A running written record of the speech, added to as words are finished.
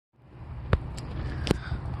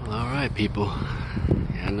Alright people,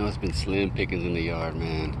 yeah, I know it's been slim pickings in the yard,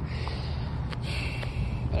 man,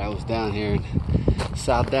 but I was down here in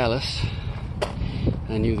South Dallas.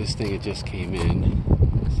 I knew this thing had just came in,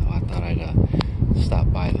 so I thought I'd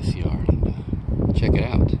stop by this yard and check it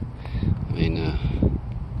out. I mean,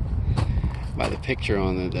 by the picture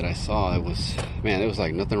on it that I saw, it was, man, there was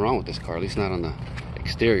like nothing wrong with this car, at least not on the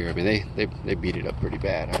exterior. I mean, they beat it up pretty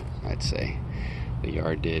bad, I'd say. The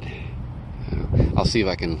yard did. I'll see if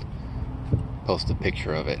I can post a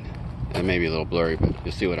picture of it. It may be a little blurry, but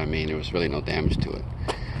you'll see what I mean. There was really no damage to it.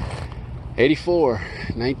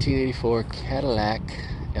 1984 Cadillac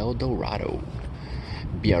Eldorado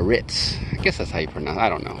Biarritz. I guess that's how you pronounce it. I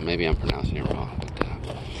don't know. Maybe I'm pronouncing it wrong. But,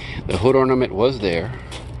 the hood ornament was there.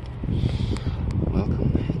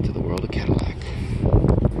 Welcome to the world of Cadillac.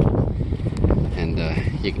 And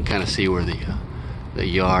you can kind of see where the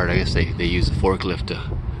yard, I guess they use a forklift to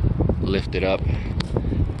lift it up,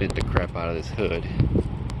 bent the crap out of this hood.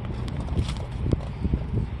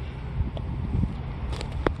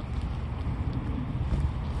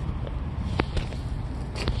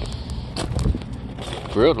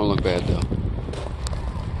 Grill don't look bad though.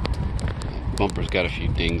 Bumper's got a few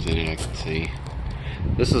dings in it, I can see.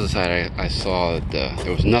 This is the side I saw that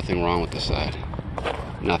there was nothing wrong with the side.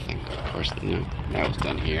 Nothing. Of course, you know, that was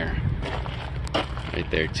done here. Right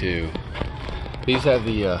there too. These have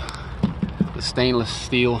the stainless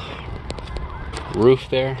steel roof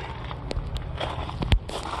there.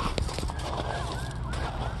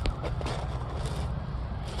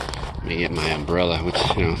 Let me get my umbrella, which,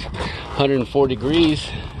 you know, 104 degrees.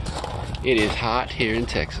 It is hot here in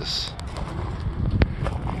Texas.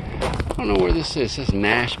 I don't know where this is. It says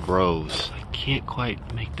Nash Bros. I can't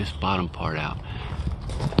quite make this bottom part out.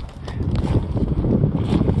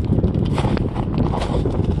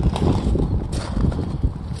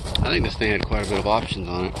 I think this thing had quite a bit of options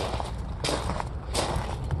on it.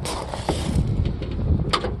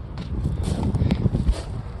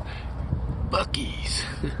 Buc-ee's.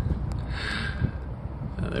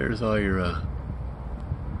 Now there's all your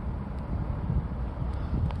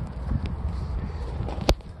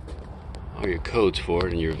codes for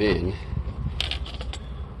it and your VIN.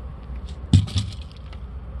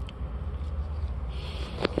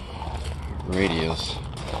 Radios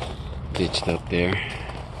ditched up there.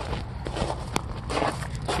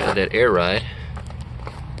 Got that air ride.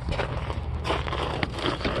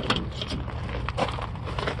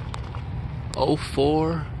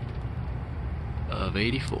 '04 of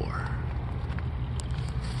 '84.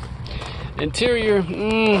 Interior,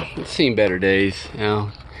 it's seen better days. You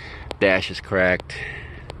know, dash is cracked.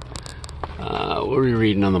 What are we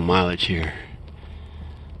reading on the mileage here?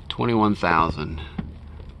 21,000.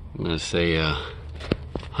 I'm gonna say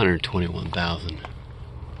 121,000.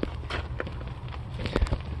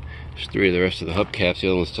 There's 3 of the rest of the hubcaps. The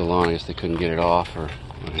other one's still on. I guess they couldn't get it off or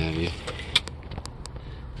what have you.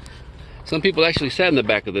 Some people actually sat in the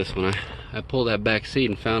back of this one. I pulled that back seat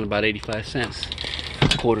and found about 85 cents.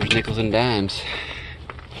 Quarters, nickels, and dimes.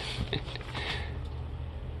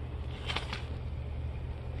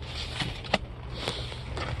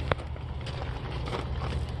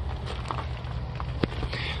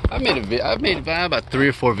 I've made about 3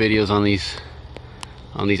 or 4 videos on these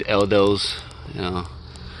Eldos. You know,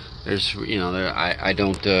 there's, you know, I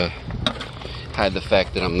don't hide the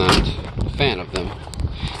fact that I'm not a fan of them.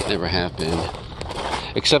 Never have been,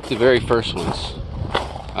 except the very first ones.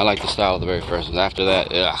 I like the style of the very first ones. After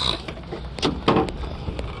that, ugh.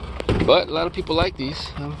 But a lot of people like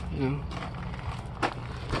these, so, you know.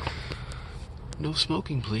 No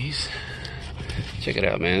smoking, please. Check it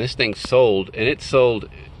out, man. This thing's sold, and it's sold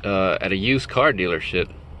at a used car dealership,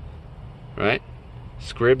 right?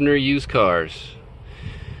 Scribner Used Cars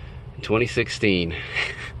in 2016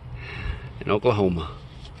 in Oklahoma.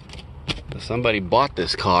 So somebody bought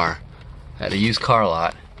this car at a used car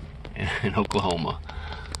lot in Oklahoma.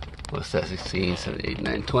 What's that? 16, 17, 18,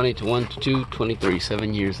 19, 20, 21, 22, 23,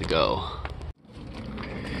 7 years ago.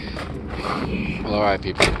 Well, alright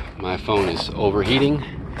people, my phone is overheating.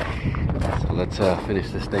 So let's finish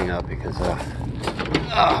this thing up because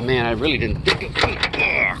oh man, I really didn't think it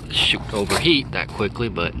would shoot overheat that quickly,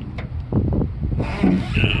 but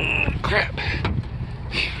crap,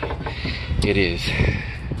 it is.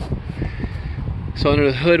 So under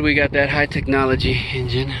the hood we got that high technology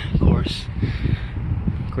engine, of course.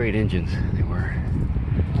 Great engines they were.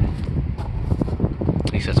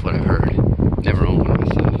 At least that's what I've heard. Never owned one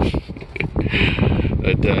myself.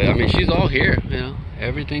 But I mean, she's all here, you know.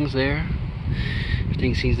 Everything's there.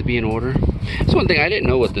 Everything seems to be in order. That's one thing I didn't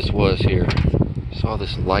know what this was here. Saw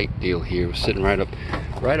this light deal here. It was sitting right up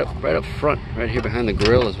right up front, right here behind the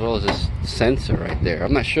grill, as well as this sensor right there.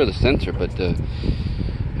 I'm not sure the sensor, but I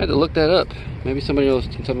had to look that up. Maybe somebody else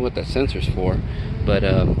can tell me what that sensor's for. But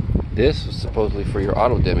this was supposedly for your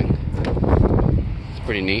auto dimming. It's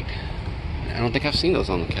pretty neat. I don't think I've seen those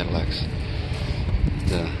on the Cadillacs.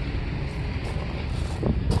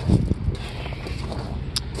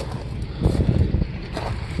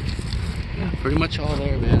 Yeah, pretty much all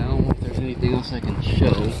there, man. I don't know if there's anything else I can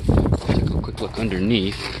show. Take a quick look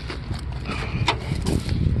underneath.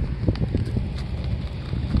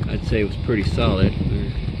 I'd say it was pretty solid.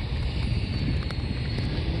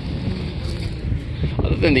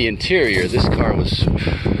 Other than the interior, this car was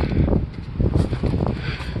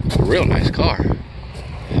a real nice car.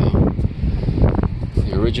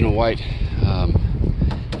 The original white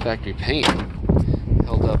factory paint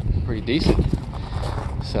held up pretty decent.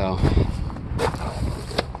 So,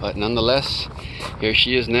 but nonetheless, here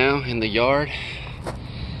she is now in the yard,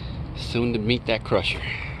 soon to meet that crusher.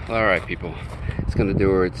 All right, people, it's gonna do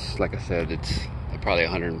her. It's like I said, it's probably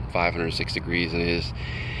 105, 106 degrees, and it is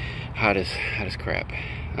hot as crap.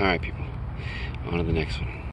 All right, people, on to the next one.